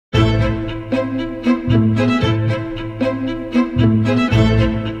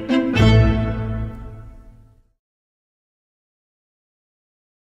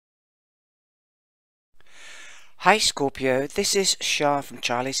Hi Scorpio, this is Shah from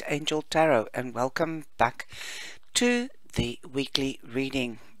Charlie's Angel Tarot and welcome back to the weekly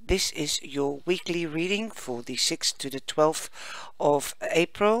reading. This is your weekly reading for the 6th to the 12th of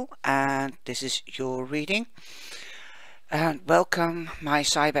April and this is your reading. And welcome my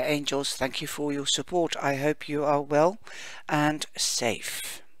cyber angels, thank you for your support. I hope you are well and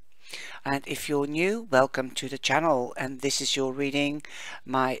safe. And if you're new, welcome to the channel, and this is your reading,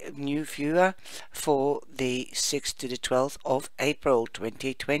 my new viewer, for the 6th to the 12th of April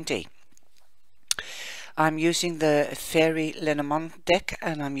 2020. I'm using the Fairy Lenormand deck,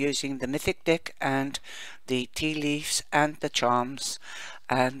 and I'm using the Mythic deck and the tea leaves and the charms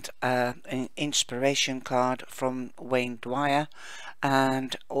and an inspiration card from Wayne Dwyer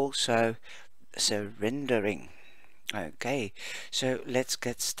and also Surrendering. Okay, so let's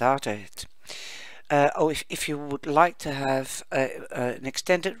get started. If you would like to have an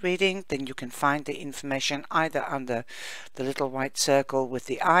extended reading, then you can find the information either under the little white circle with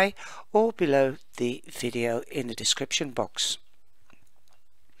the eye or below the video in the description box.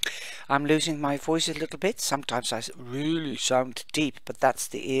 I'm losing my voice a little bit. Sometimes I really sound deep, but that's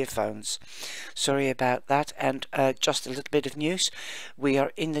the earphones. Sorry about that. And just a little bit of news. We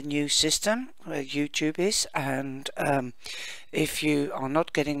are in the new system, YouTube is, and if you are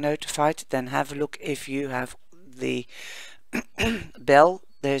not getting notified, then have a look if you have the bell.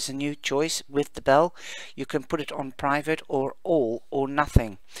 There's a new choice with the bell. You can put it on private or all or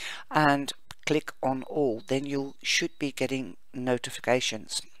nothing, and click on all. Then you should be getting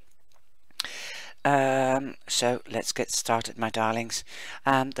notifications. So let's get started, my darlings.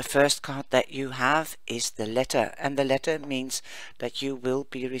 The first card that you have is the letter, and the letter means that you will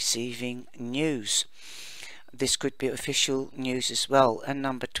be receiving news. This could be official news as well, and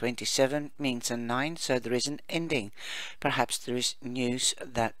number 27 means a 9, so there is an ending. Perhaps there is news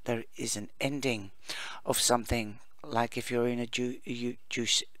that there is an ending of something, like if you're in a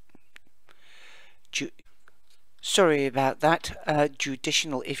sorry about that,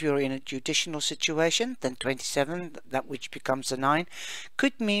 judicial. If you're in a judicial situation, then 27, that which becomes a 9,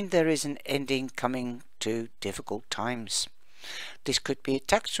 could mean there is an ending coming to difficult times. This could be a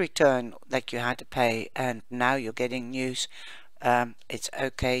tax return that you had to pay and now you're getting news. It's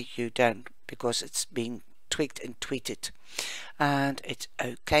okay, you don't, because it's been tweaked and tweeted, and it's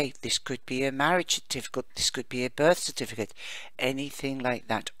okay. This could be a marriage certificate, this could be a birth certificate, anything like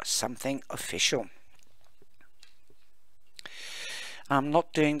that, something official. I'm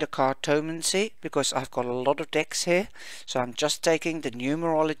not doing the cartomancy because I've got a lot of decks here, so I'm just taking the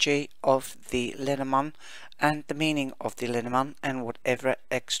numerology of the Lenormand and the meaning of the Lenormand and whatever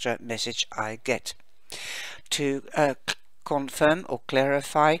extra message I get. To confirm or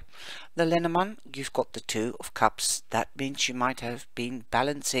clarify the Lenormand, you've got the 2 of Cups. That means you might have been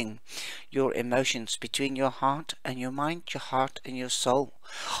balancing your emotions between your heart and your mind, your heart and your soul,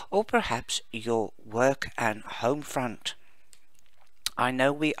 or perhaps your work and home front. I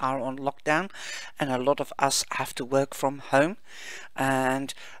know we are on lockdown and a lot of us have to work from home,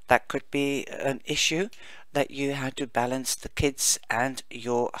 and that could be an issue that you had to balance the kids and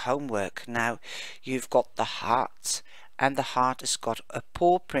your homework. Now you've got the heart, and the heart has got a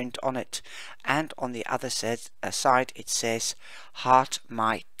paw print on it, and on the other side it says heart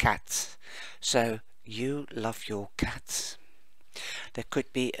my cat. So you love your cats. There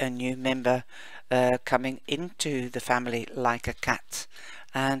could be a new member coming into the family like a cat,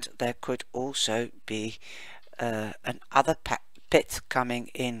 and there could also be another pet coming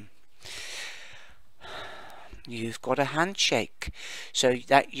in. You've got a handshake, so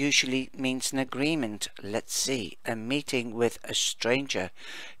that usually means an agreement. Let's see, a meeting with a stranger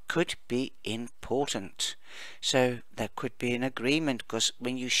could be important. So there could be an agreement, because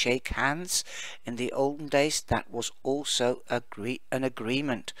when you shake hands in the olden days, that was also an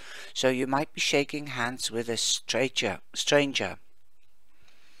agreement. So you might be shaking hands with a stranger.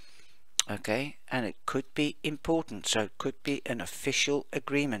 Okay, and it could be important, so it could be an official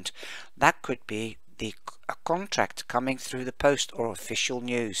agreement. That could be a contract coming through the post or official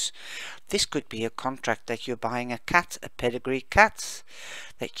news. This could be a contract that you're buying a cat, a pedigree cat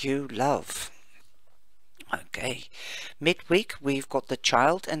that you love. Okay, midweek we've got the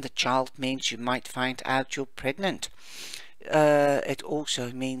child, and the child means you might find out you're pregnant. It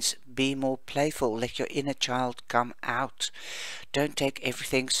also means be more playful, let your inner child come out. Don't take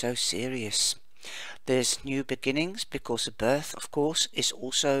everything so serious. There's new beginnings, because a birth, of course, is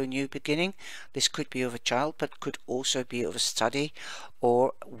also a new beginning. This could be of a child, but could also be of a study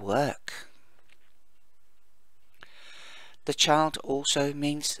or work. The child also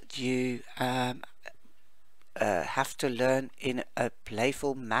means you have to learn in a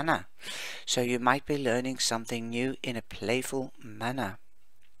playful manner. So you might be learning something new in a playful manner.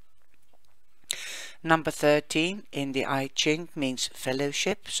 Number 13 in the I Ching means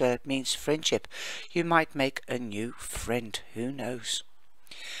fellowship, so it means friendship. You might make a new friend, who knows.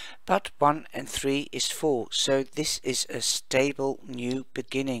 But 1 and 3 is 4, so this is a stable new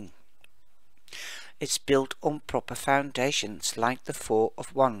beginning. It's built on proper foundations like the 4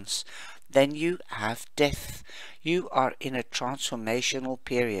 of Wands. Then you have death. You are in a transformational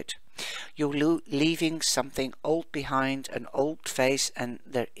period. You're leaving something old behind, an old phase, and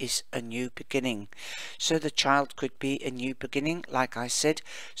there is a new beginning. So the child could be a new beginning, like I said,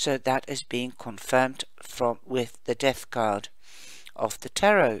 so that is being confirmed with the death card of the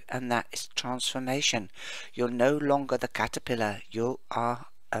tarot, and that is transformation. You're no longer the caterpillar, you are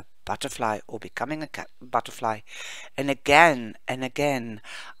a butterfly, or becoming a butterfly. And again,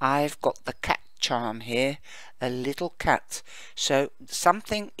 I've got the cat charm here, a little cat. So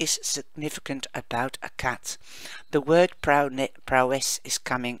something is significant about a cat. The word prowess is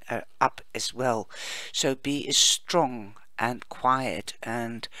coming up as well. So be as strong and quiet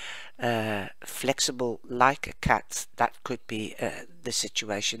and flexible like a cat. That could be the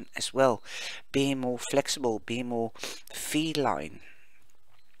situation as well. Be more flexible, be more feline.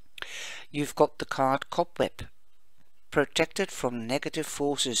 You've got the card Cobweb. Protected from negative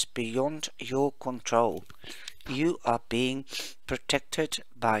forces beyond your control. You are being protected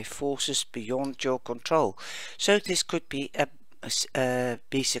by forces beyond your control. So this could be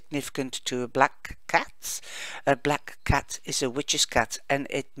be significant to a black cat. A black cat is a witch's cat, and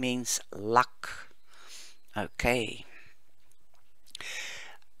it means luck. Okay.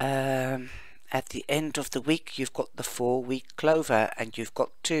 At the end of the week, you've got the 4-week clover, and you've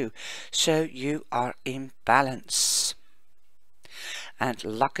got 2. So you are in balance. And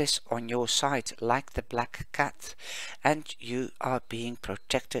luck is on your side, like the black cat, and you are being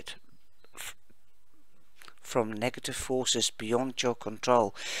protected from negative forces beyond your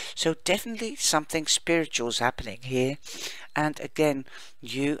control. So definitely something spiritual is happening here. And again,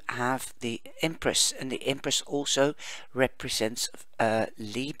 you have the Empress, and the Empress also represents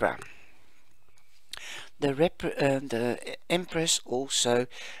Libra. The Empress also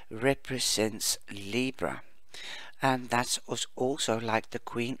represents Libra. And that's also like the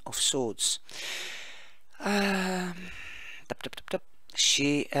Queen of Swords.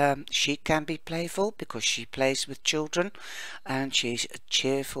 She can be playful because she plays with children, and she's a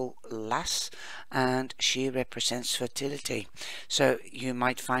cheerful lass, and she represents fertility. So you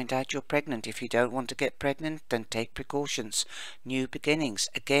might find out you're pregnant. If you don't want to get pregnant, then take precautions. New beginnings.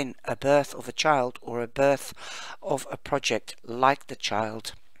 Again, a birth of a child or a birth of a project like the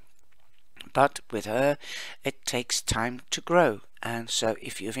child. But with her, it takes time to grow. And so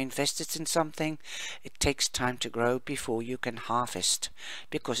if you've invested in something, it takes time to grow before you can harvest,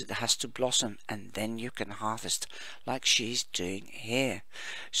 because it has to blossom and then you can harvest, like she's doing here.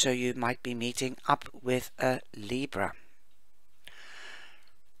 So you might be meeting up with a Libra.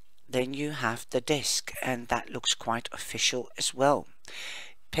 Then you have the desk, and that looks quite official as well.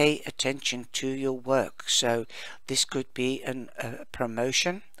 Pay attention to your work. So this could be a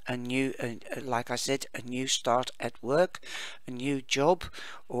promotion, a new, like I said, a new start at work, a new job,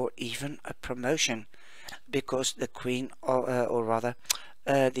 or even a promotion, because the Queen, or rather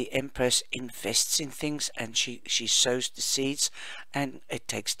the Empress, invests in things, and she sows the seeds, and it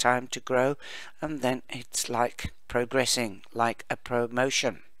takes time to grow, and then it's like progressing, like a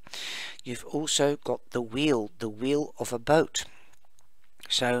promotion. You've also got the wheel of a boat.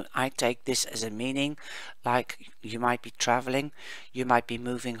 So I take this as a meaning like you might be traveling, you might be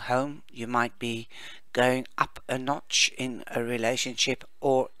moving home, you might be going up a notch in a relationship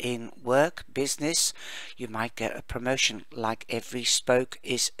or in work, business. You might get a promotion, like every spoke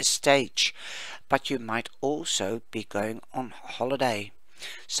is a stage. But you might also be going on holiday.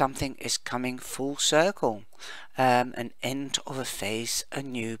 Something is coming full circle. An end of a phase, a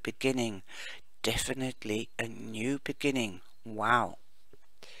new beginning. Definitely a new beginning. Wow.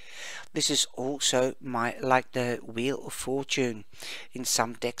 This is also like the Wheel of Fortune. In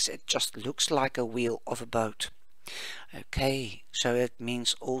some decks it just looks like a wheel of a boat. Okay, so it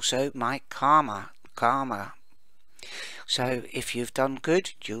means also my karma. So if you've done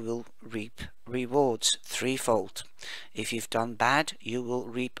good, you will reap rewards threefold. If you've done bad, you will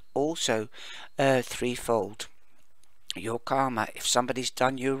reap also threefold. Your karma, if somebody's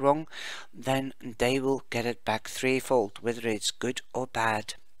done you wrong, then they will get it back threefold, whether it's good or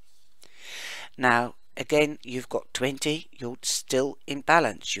bad. Now, again, you've got 20, you're still in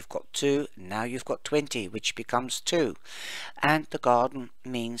balance. You've got 2, now you've got 20, which becomes 2. And the garden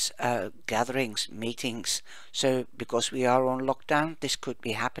means gatherings, meetings. So because we are on lockdown, this could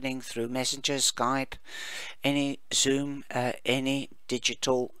be happening through Messenger, Skype, any Zoom, any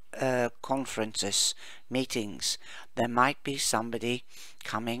digital conferences, meetings. There might be somebody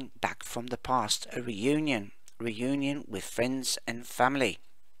coming back from the past, a reunion with friends and family.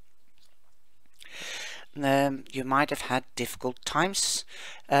 You might have had difficult times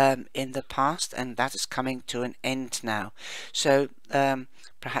in the past, and that is coming to an end now. So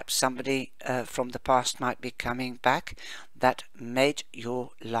perhaps somebody from the past might be coming back that made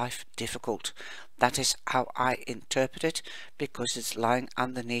your life difficult. That is how I interpret it, because it's lying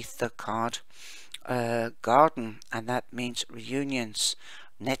underneath the card garden, and that means reunions,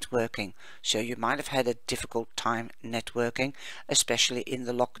 networking. So you might have had a difficult time networking, especially in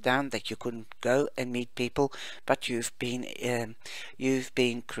the lockdown, that you couldn't go and meet people, but you've been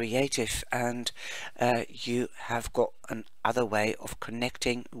creative, and you have got another way of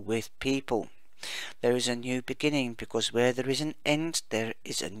connecting with people. There is a new beginning, because where there is an end, there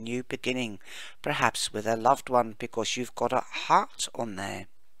is a new beginning, perhaps with a loved one, because you've got a heart on there.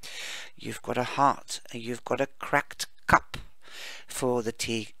 You've got a heart, and you've got a cracked cup for the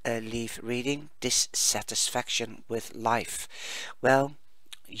tea leaf reading, dissatisfaction with life. Well,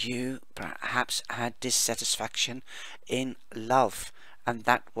 you perhaps had dissatisfaction in love, and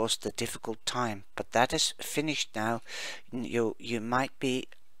that was the difficult time, but that is finished now. You might be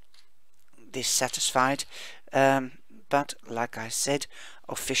dissatisfied, but like I said,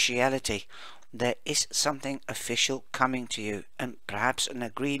 officiality. There is something official coming to you, and perhaps an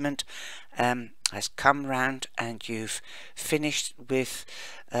agreement has come round, and you've finished with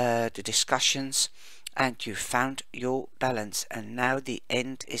the discussions, and you found your balance, and now the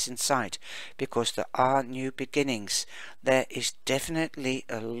end is in sight, because there are new beginnings. There is definitely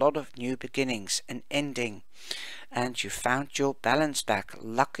a lot of new beginnings, an ending, and you found your balance back.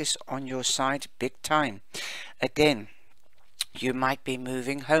 Luck is on your side big time. Again, you might be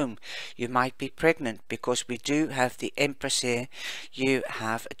moving home, you might be pregnant, because we do have the Empress here. You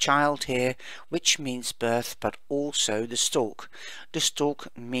have a child here, which means birth, but also the stork. The stork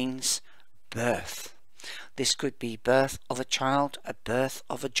means birth. This could be birth of a child, a birth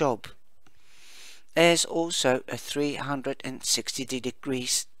of a job. There's also a 360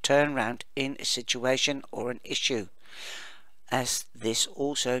 degrees turnaround in a situation or an issue, as this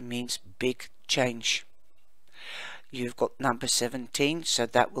also means big change. You've got number 17, so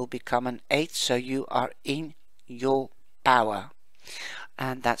that will become an 8, so you are in your power.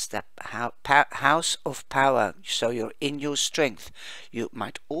 And that's the house of power, so you're in your strength. You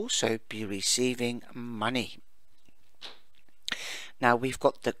might also be receiving money. Now we've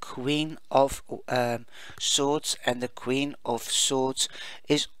got the Queen of Swords, and the Queen of Swords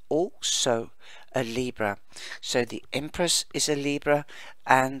is also a Libra. So the Empress is a Libra,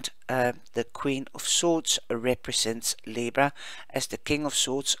 and the Queen of Swords represents Libra, as the King of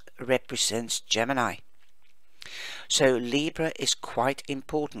Swords represents Gemini. So Libra is quite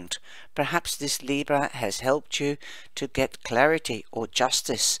important. Perhaps this Libra has helped you to get clarity or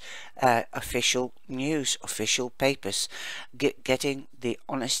justice, official news, official papers, getting the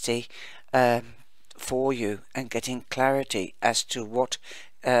honesty for you, and getting clarity as to what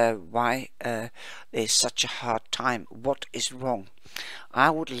why there's such a hard time, what is wrong. I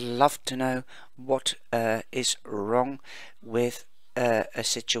would love to know what is wrong with a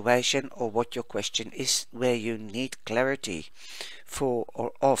situation, or what your question is, where you need clarity for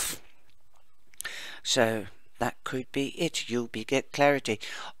or of. So that could be it. You'll get clarity.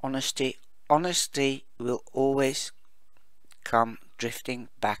 Honesty will always come drifting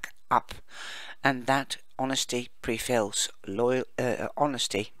back up, and that honesty prevails.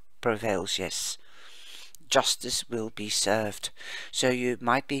 Honesty prevails, yes. Justice will be served. So you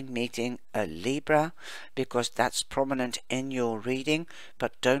might be meeting a Libra, because that's prominent in your reading,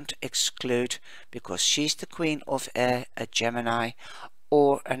 but don't exclude, because she's the Queen of Air, a Gemini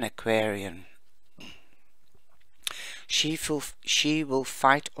or an Aquarian. She will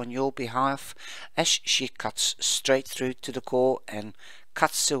fight on your behalf, as she cuts straight through to the core and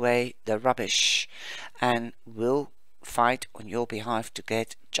cuts away the rubbish, and will fight on your behalf to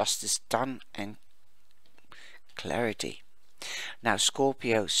get justice done and clarity. Now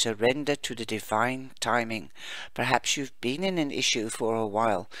Scorpio, surrender to the divine timing. Perhaps you've been in an issue for a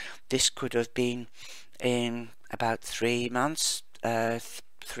while. This could have been in about 3 months,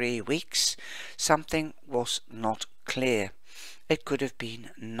 3 weeks. Something was not clear. It could have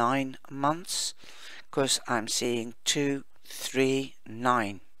been 9 months, because I'm seeing 2, 3,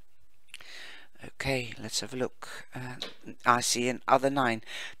 9. Okay, let's have a look. I see another 9.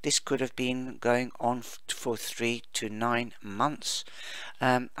 This could have been going on for 3 to 9 months.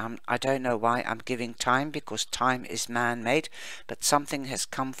 I don't know why I'm giving time, because time is man-made, but something has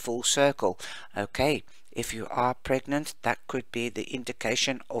come full circle. Okay, if you are pregnant, that could be the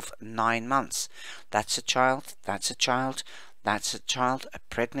indication of 9 months. That's a child, that's a child, that's a child. A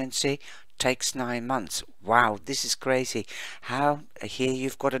pregnancy takes 9 months. Wow, this is crazy. How here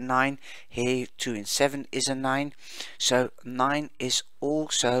you've got a 9, here 2 and 7 is a 9. So 9 is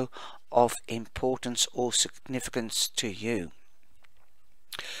also of importance or significance to you.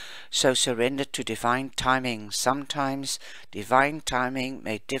 So surrender to divine timing. Sometimes divine timing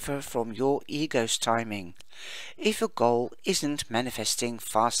may differ from your ego's timing. If a goal isn't manifesting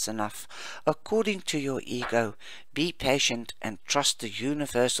fast enough according to your ego, be patient and trust the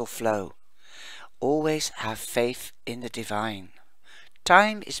universal flow. Always have faith in the divine.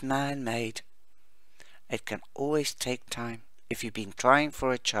 Time is man-made. It can always take time. If you've been trying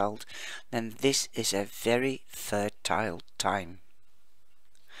for a child, then this is a very fertile time.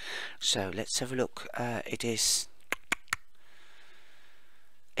 So let's have a look. It is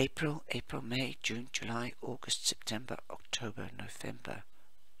April, May, June, July, August, September, October, November,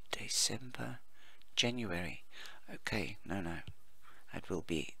 December, January. Okay, no. It will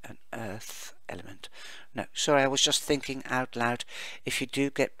be an earth element. No, sorry, I was just thinking out loud. If you do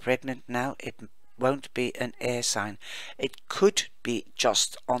get pregnant now, it won't be an air sign. It could be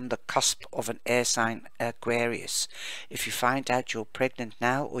just on the cusp of an air sign, Aquarius. If you find out you're pregnant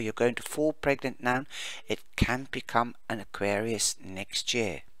now, or you're going to fall pregnant now, it can become an Aquarius next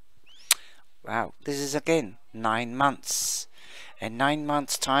year. Wow, this is again 9 months. In 9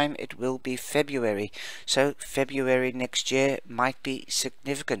 months' time it will be February, so February next year might be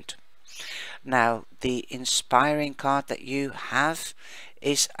significant. Now, the inspiring card that you have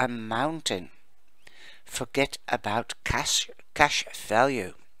is a mountain. Forget about cash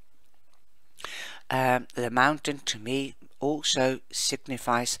value. The mountain to me also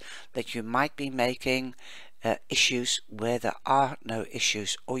signifies that you might be making issues where there are no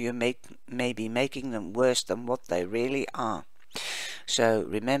issues, or you may be making them worse than what they really are. So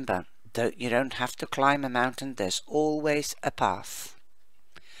remember, you don't have to climb a mountain, there's always a path.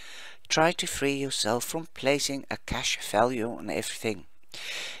 Try to free yourself from placing a cash value on everything.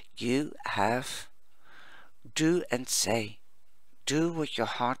 You have do and say. Do what your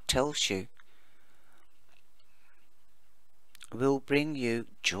heart tells you will bring you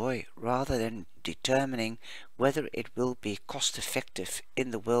joy, rather than determining whether it will be cost effective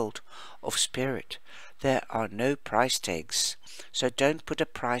in the world of spirit. There are no price tags, so don't put a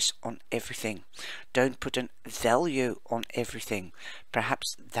price on everything. Don't put a value on everything.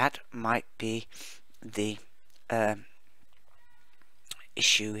 Perhaps that might be the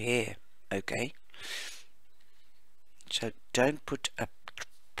issue here. Okay, so don't put a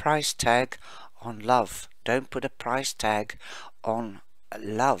price tag on love. Don't put a price tag on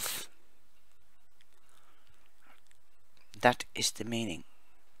love. That is the meaning.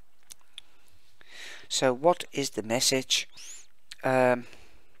 So what is the message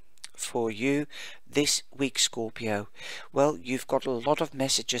for you this week, Scorpio? Well, you've got a lot of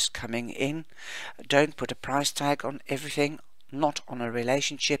messages coming in. Don't put a price tag on everything. Not on a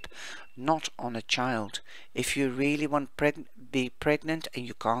relationship, not on a child. If you really want be pregnant and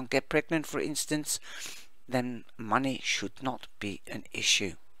you can't get pregnant, for instance, then money should not be an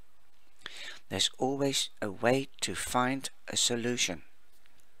issue. There's always a way to find a solution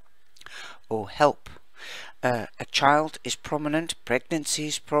or help. A child is prominent, pregnancy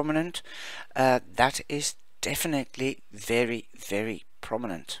is prominent. That is definitely very, very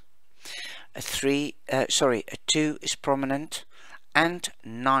prominent. A 2 is prominent, and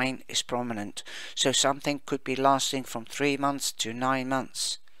 9 is prominent. So something could be lasting from 3 months to 9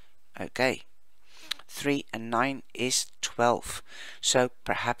 months. Okay. 3 and 9 is 12. So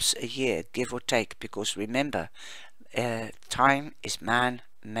perhaps a year, give or take, because remember, time is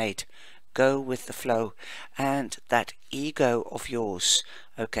man-made. Go with the flow, and that ego of yours,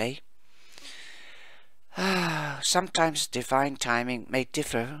 okay? Sometimes divine timing may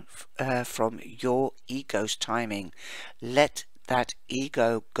differ from your ego's timing. Let that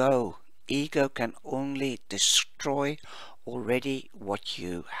ego go. Ego can only destroy already what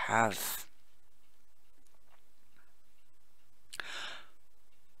you have.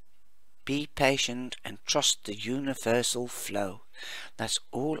 Be patient and trust the universal flow. That's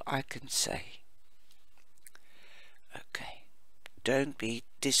all I can say. Okay. Don't be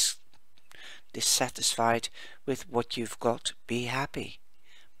dissatisfied with what you've got. Be happy.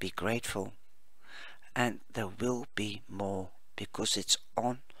 Be grateful. And there will be more, because it's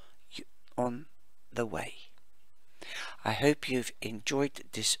on on the way. I hope you've enjoyed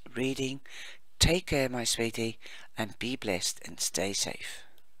this reading. Take care, my sweetie, and be blessed and stay safe.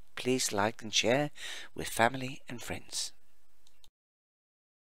 Please like and share with family and friends.